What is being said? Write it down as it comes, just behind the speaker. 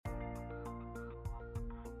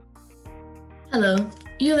Hello,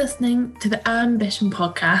 you're listening to the Ambition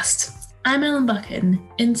podcast. I'm Ellen Buchan,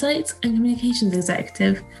 Insights and Communications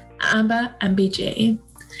Executive at AMBA and BGA.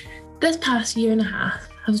 This past year and a half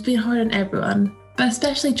has been hard on everyone, but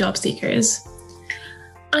especially job seekers.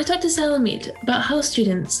 I talked to Cel Amade about how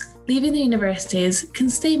students leaving their universities can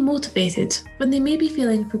stay motivated when they may be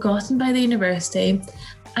feeling forgotten by the university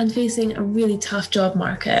and facing a really tough job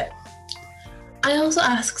market. I also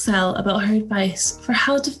asked Cel about her advice for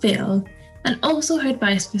how to fail and also her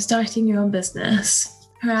advice for starting your own business.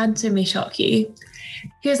 Her answer may shock you.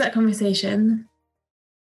 Here's that conversation.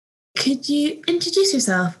 Could you introduce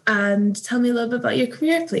yourself and tell me a little bit about your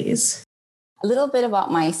career, please? A little bit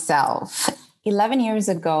about myself. 11 years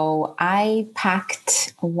ago, I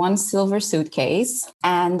packed one silver suitcase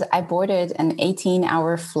and I boarded an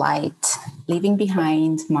 18-hour flight, leaving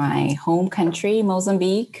behind my home country,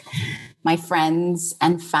 Mozambique, my friends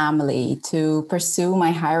and family to pursue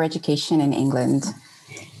my higher education in England.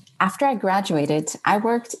 After I graduated, I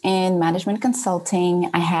worked in management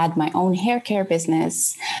consulting. I had my own hair care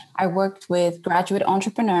business. I worked with graduate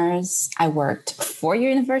entrepreneurs. I worked for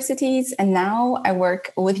universities, and now I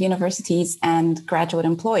work with universities and graduate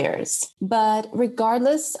employers. But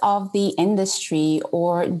regardless of the industry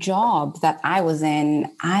or job that I was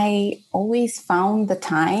in, I always found the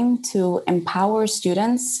time to empower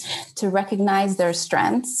students to recognize their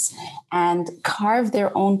strengths and carve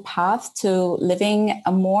their own path to living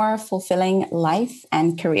a more fulfilling life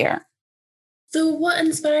and career. So what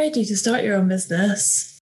inspired you to start your own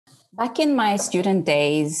business? Back in my student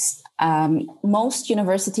days, most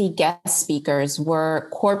university guest speakers were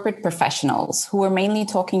corporate professionals who were mainly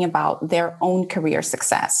talking about their own career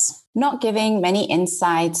success, not giving many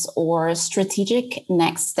insights or strategic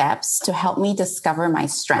next steps to help me discover my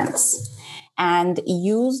strengths and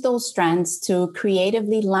use those strengths to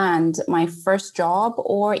creatively land my first job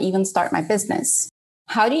or even start my business.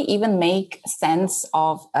 How do you even make sense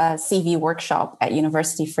of a CV workshop at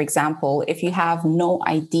university, for example, if you have no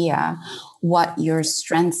idea what your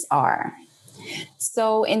strengths are?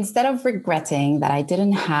 So instead of regretting that I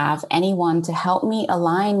didn't have anyone to help me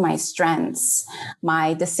align my strengths,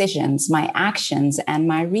 my decisions, my actions, and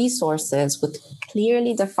my resources with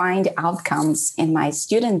clearly defined outcomes in my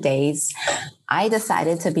student days, I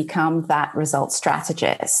decided to become that result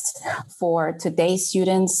strategist for today's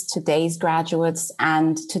students, today's graduates,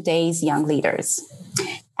 and today's young leaders.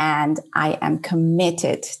 And I am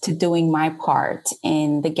committed to doing my part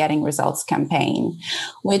in the Getting Results campaign,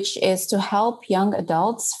 which is to help young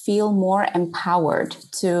adults feel more empowered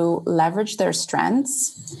to leverage their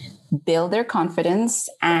strengths, build their confidence,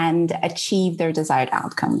 and achieve their desired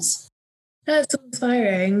outcomes. That's so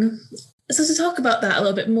inspiring. So to talk about that a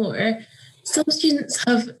little bit more, some students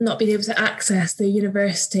have not been able to access their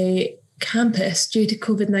university campus due to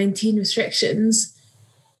COVID-19 restrictions.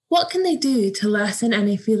 What can they do to lessen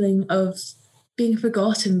any feeling of being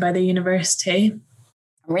forgotten by their university?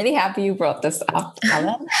 I'm really happy you brought this up,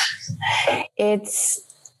 Ellen. It's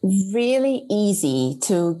really easy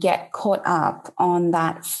to get caught up on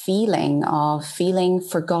that feeling of feeling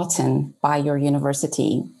forgotten by your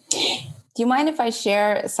university. Do you mind if I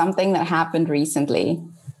share something that happened recently?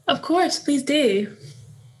 Of course, please do.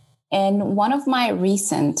 In one of my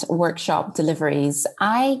recent workshop deliveries,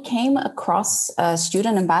 I came across a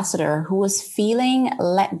student ambassador who was feeling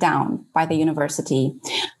let down by the university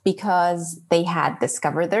because they had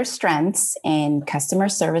discovered their strengths in customer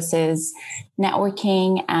services,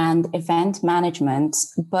 networking, and event management,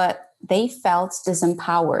 but they felt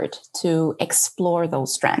disempowered to explore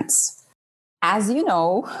those strengths. As you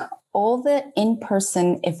know, all the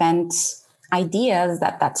in-person events ideas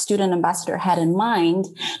that student ambassador had in mind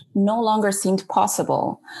no longer seemed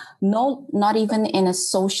possible, not even in a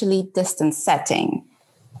socially distant setting.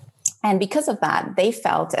 And because of that, they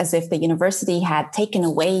felt as if the university had taken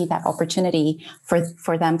away that opportunity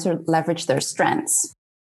for them to leverage their strengths.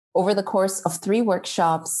 Over the course of 3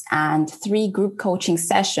 workshops and 3 group coaching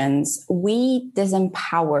sessions, we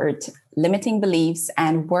disempowered limiting beliefs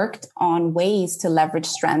and worked on ways to leverage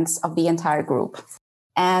strengths of the entire group.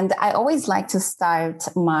 And I always like to start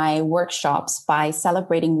my workshops by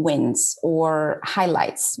celebrating wins or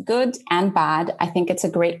highlights, good and bad. I think it's a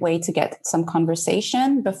great way to get some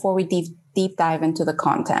conversation before we deep dive into the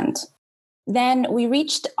content. Then we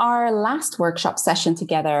reached our last workshop session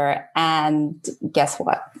together, and guess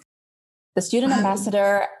what? The student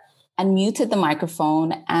ambassador unmuted the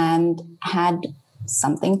microphone and had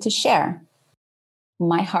something to share.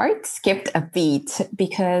 My heart skipped a beat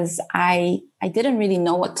because I didn't really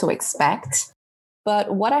know what to expect.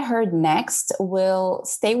 But what I heard next will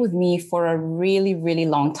stay with me for a really, really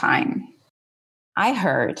long time. I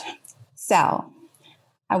heard, Cel,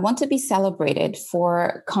 I want to be celebrated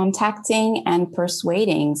for contacting and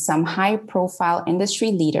persuading some high-profile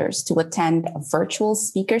industry leaders to attend a virtual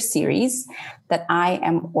speaker series that I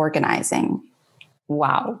am organizing.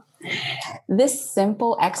 Wow. This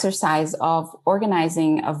simple exercise of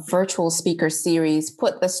organizing a virtual speaker series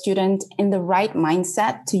put the student in the right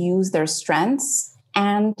mindset to use their strengths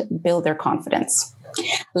and build their confidence.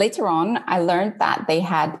 Later on, I learned that they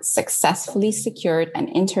had successfully secured an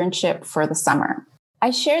internship for the summer.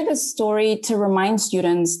 I share this story to remind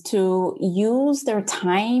students to use their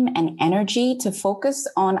time and energy to focus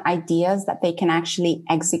on ideas that they can actually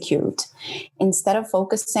execute instead of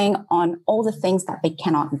focusing on all the things that they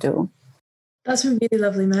cannot do. That's a really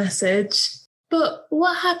lovely message. But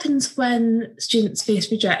what happens when students face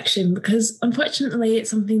rejection? Because unfortunately, it's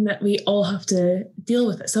something that we all have to deal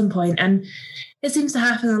with at some point. And it seems to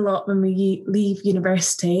happen a lot when we leave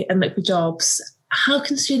university and look for jobs. How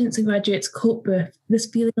can students and graduates cope with this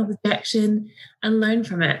feeling of rejection and learn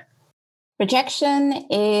from it? Rejection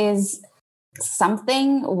is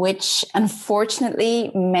something which,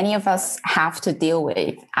 unfortunately, many of us have to deal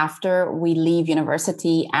with after we leave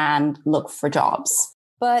university and look for jobs.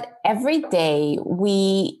 But every day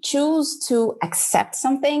we choose to accept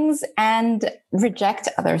some things and reject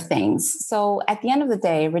other things. So at the end of the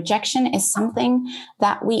day, rejection is something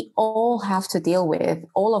that we all have to deal with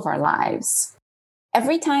all of our lives.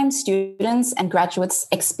 Every time students and graduates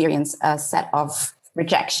experience a set of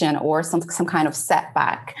rejection or some kind of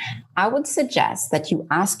setback, I would suggest that you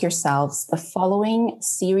ask yourselves the following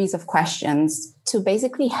series of questions to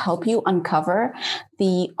basically help you uncover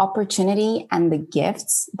the opportunity and the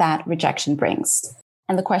gifts that rejection brings.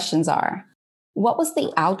 And the questions are, what was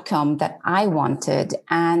the outcome that I wanted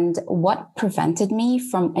and what prevented me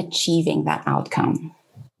from achieving that outcome?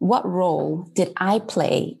 What role did I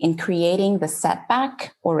play in creating the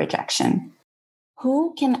setback or rejection?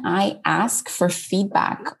 Who can I ask for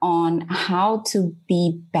feedback on how to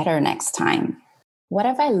be better next time? What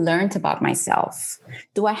have I learned about myself?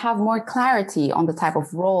 Do I have more clarity on the type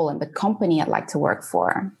of role and the company I'd like to work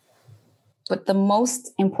for? But the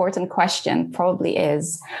most important question probably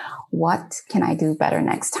is, what can I do better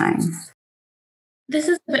next time? This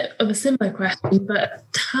is a bit of a similar question, but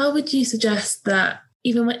how would you suggest that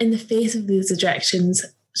even when in the face of these rejections,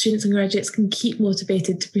 students and graduates can keep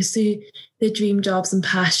motivated to pursue their dream jobs and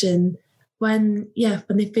passion when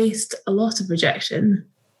they faced a lot of rejection?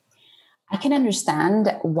 I can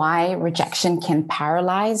understand why rejection can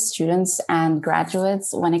paralyze students and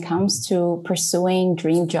graduates when it comes to pursuing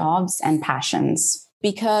dream jobs and passions.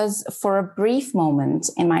 Because for a brief moment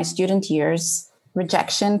in my student years,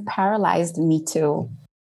 rejection paralyzed me too.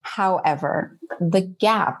 However, the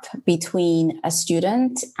gap between a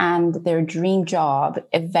student and their dream job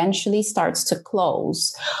eventually starts to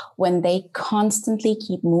close when they constantly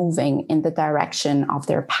keep moving in the direction of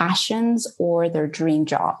their passions or their dream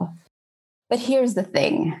job. But here's the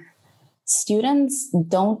thing. Students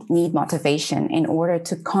don't need motivation in order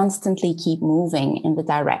to constantly keep moving in the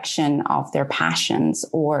direction of their passions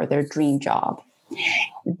or their dream job.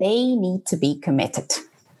 They need to be committed.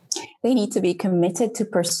 They need to be committed to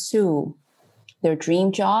pursue their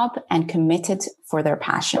dream job and committed for their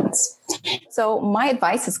passions. So my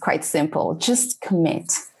advice is quite simple. Just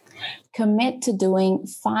commit. Commit to doing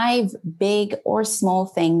 5 big or small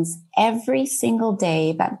things every single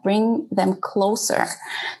day that bring them closer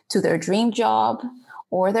to their dream job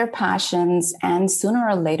or their passions. And sooner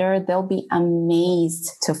or later, they'll be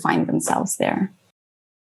amazed to find themselves there.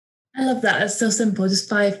 I love that. It's so simple, just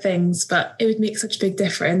 5 things, but it would make such a big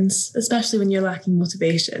difference, especially when you're lacking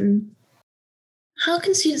motivation. How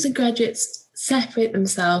can students and graduates separate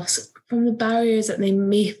themselves from the barriers that they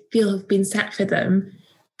may feel have been set for them?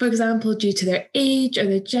 For example, due to their age or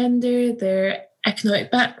their gender, their economic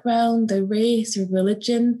background, their race or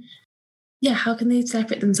religion. How can they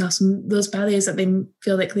separate themselves from those barriers that they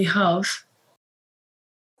feel like they have?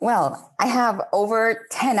 Well, I have over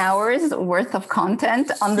 10 hours worth of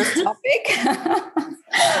content on this topic,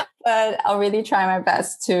 but I'll really try my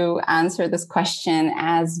best to answer this question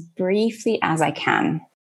as briefly as I can.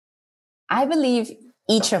 I believe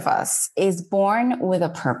each of us is born with a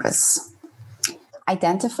purpose.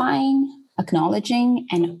 Identifying, acknowledging,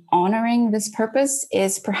 and honoring this purpose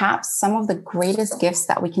is perhaps some of the greatest gifts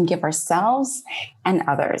that we can give ourselves and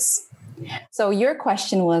others. So your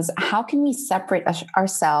question was, how can we separate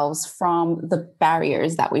ourselves from the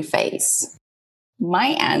barriers that we face? My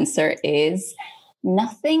answer is,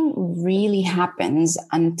 nothing really happens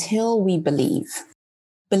until we believe.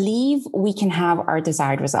 Believe we can have our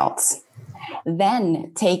desired results.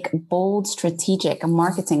 Then take bold strategic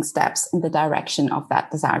marketing steps in the direction of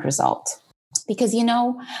that desired result. Because,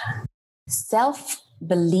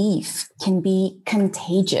 self-belief can be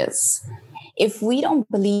contagious. If we don't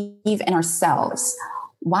believe in ourselves,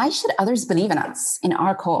 why should others believe in us, in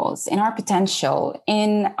our cause, in our potential,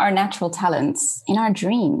 in our natural talents, in our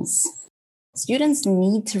dreams? Students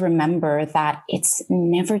need to remember that it's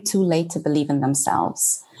never too late to believe in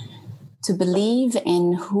themselves, to believe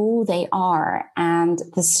in who they are and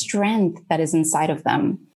the strength that is inside of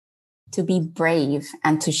them, to be brave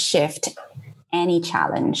and to shift any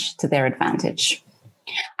challenge to their advantage.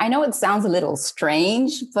 I know it sounds a little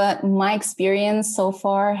strange, but my experience so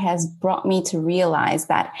far has brought me to realize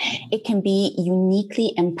that it can be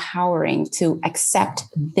uniquely empowering to accept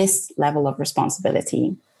this level of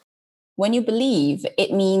responsibility. When you believe,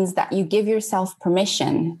 it means that you give yourself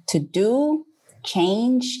permission to do,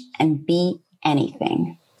 change, and be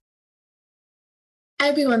anything.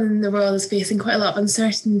 Everyone in the world is facing quite a lot of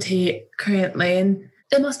uncertainty currently, and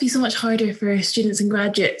it must be so much harder for students and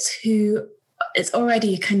graduates who it's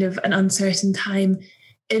already kind of an uncertain time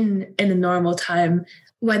in a normal time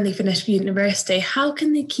when they finish university. How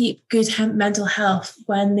can they keep good mental health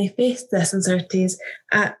when they face this uncertainties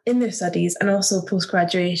in their studies and also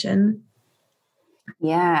post-graduation?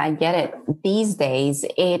 Yeah, I get it. These days,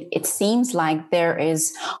 it seems like there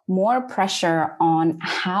is more pressure on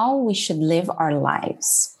how we should live our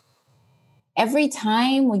lives. Every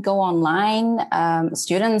time we go online,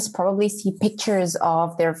 students probably see pictures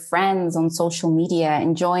of their friends on social media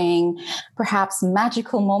enjoying perhaps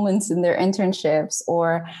magical moments in their internships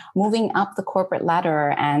or moving up the corporate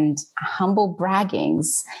ladder, and humble braggings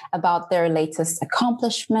about their latest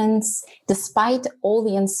accomplishments, despite all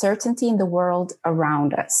the uncertainty in the world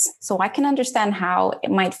around us. So I can understand how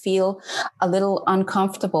it might feel a little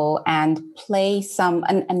uncomfortable and play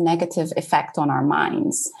a negative effect on our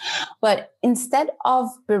minds. But instead of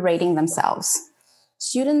berating themselves,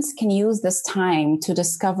 students can use this time to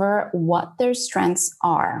discover what their strengths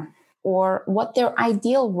are or what their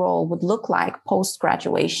ideal role would look like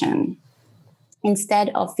post-graduation. Instead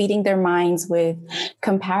of feeding their minds with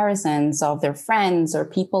comparisons of their friends or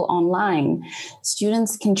people online,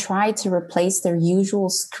 students can try to replace their usual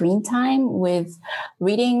screen time with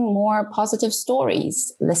reading more positive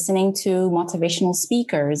stories, listening to motivational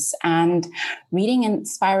speakers, and reading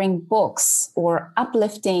inspiring books or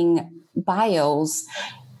uplifting bios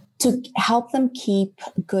to help them keep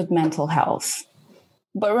good mental health.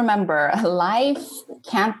 But remember, life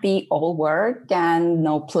can't be all work and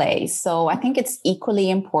no play. So I think it's equally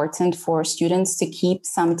important for students to keep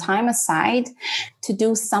some time aside to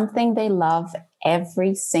do something they love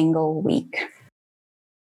every single week.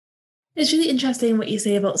 It's really interesting what you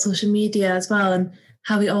say about social media as well and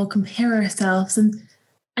how we all compare ourselves. And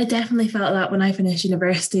I definitely felt that when I finished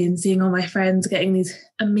university and seeing all my friends getting these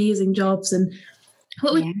amazing jobs. And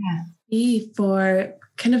what would it be for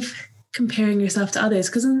kind of comparing yourself to others?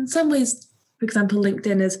 Because in some ways, for example,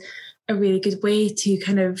 LinkedIn is a really good way to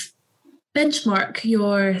kind of benchmark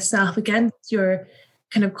yourself against your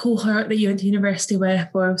kind of cohort that you went to university with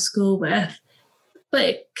or school with. But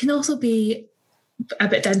it can also be a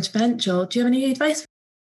bit detrimental. Do you have any advice?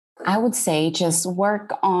 I would say just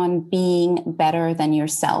work on being better than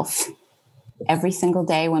yourself. Every single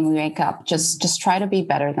day when we wake up, just try to be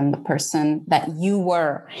better than the person that you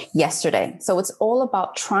were yesterday. So it's all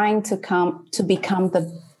about trying to become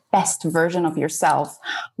the best version of yourself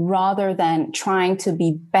rather than trying to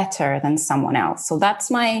be better than someone else. So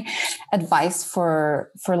that's my advice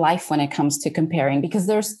for life when it comes to comparing, because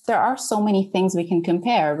there are so many things we can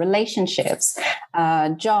compare: relationships,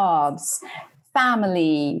 jobs,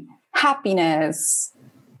 family, happiness,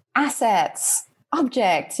 assets,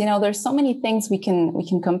 objects. There's so many things we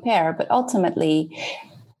can compare, but ultimately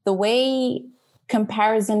the way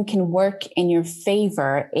comparison can work in your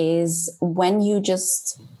favor is when you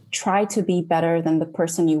just try to be better than the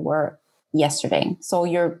person you were yesterday. So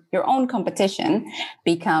your own competition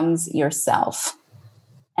becomes yourself,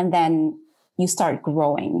 and then you start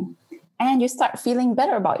growing and you start feeling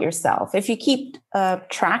better about yourself. If you keep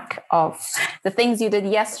track of the things you did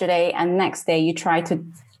yesterday and next day you try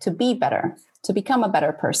to be better, to become a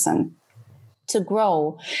better person, to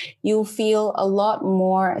grow, you'll feel a lot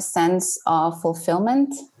more sense of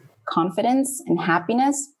fulfillment, confidence, and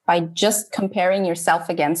happiness by just comparing yourself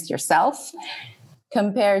against yourself,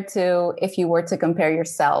 compared to if you were to compare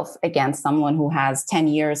yourself against someone who has 10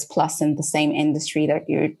 years plus in the same industry that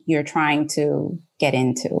you're trying to get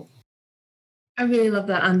into. I really love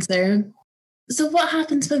that answer. So what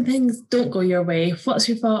happens when things don't go your way? What's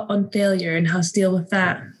your thought on failure and how to deal with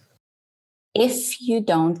that? If you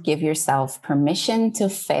don't give yourself permission to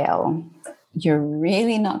fail, you're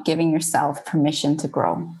really not giving yourself permission to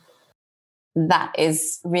grow. That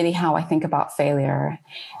is really how I think about failure.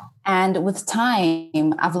 And with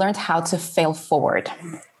time, I've learned how to fail forward.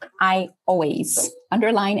 I always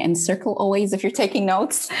underline and circle always if you're taking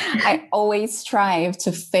notes. I always strive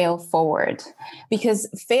to fail forward, because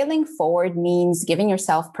failing forward means giving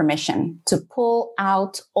yourself permission to pull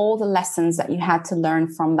out all the lessons that you had to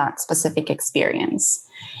learn from that specific experience.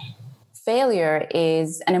 Failure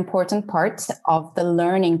is an important part of the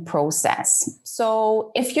learning process.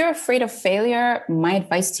 So if you're afraid of failure, my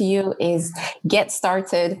advice to you is get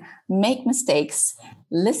started, make mistakes,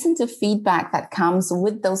 listen to feedback that comes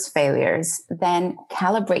with those failures, then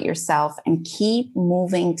calibrate yourself and keep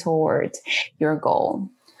moving toward your goal.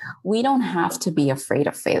 We don't have to be afraid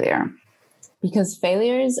of failure, because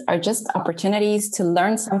failures are just opportunities to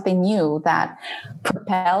learn something new that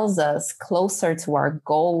propels us closer to our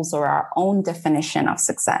goals or our own definition of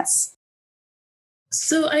success.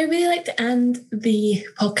 So I really like to end the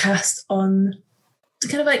podcast on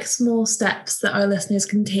kind of like small steps that our listeners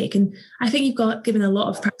can take. And I think you've given a lot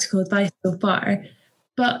of practical advice so far,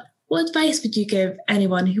 but what advice would you give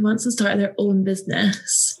anyone who wants to start their own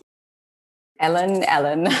business? Ellen,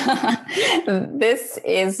 this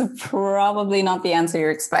is probably not the answer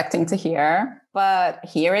you're expecting to hear, but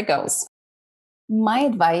here it goes. My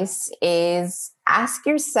advice is ask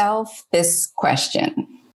yourself this question.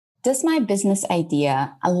 Does my business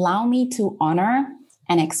idea allow me to honor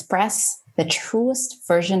and express the truest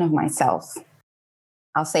version of myself?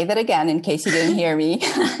 I'll say that again in case you didn't hear me.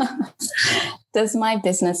 Does my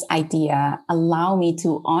business idea allow me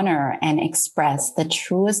to honor and express the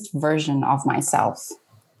truest version of myself?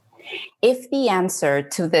 If the answer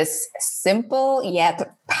to this simple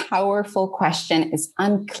yet powerful question is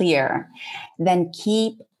unclear, then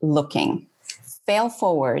keep looking. Fail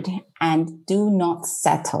forward and do not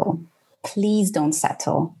settle. Please don't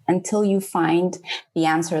settle until you find the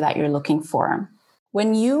answer that you're looking for.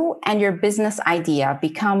 When you and your business idea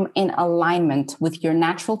become in alignment with your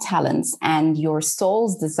natural talents and your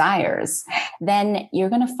soul's desires, then you're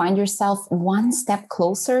going to find yourself one step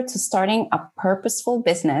closer to starting a purposeful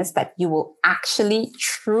business that you will actually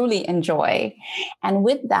truly enjoy. And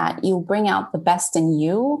with that, you'll bring out the best in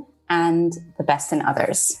you and the best in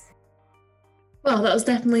others. Well, that was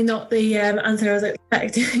definitely not the answer I was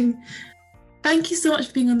expecting. Thank you so much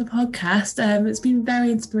for being on the podcast. It's been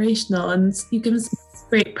very inspirational, and you've given some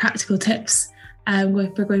great practical tips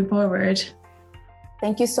for going forward.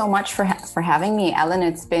 Thank you so much for having me, Ellen.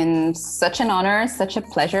 It's been such an honor, such a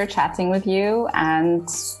pleasure chatting with you, and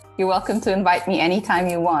you're welcome to invite me anytime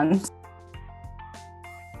you want.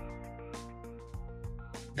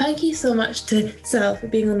 Thank you so much to Cel for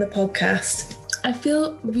being on the podcast. I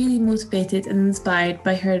feel really motivated and inspired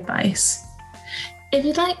by her advice. If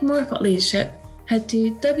you'd like more thought leadership, head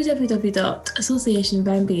to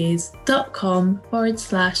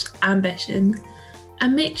www.associationofmbas.com/ambition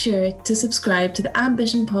and make sure to subscribe to the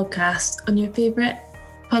Ambition podcast on your favourite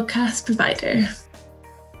podcast provider.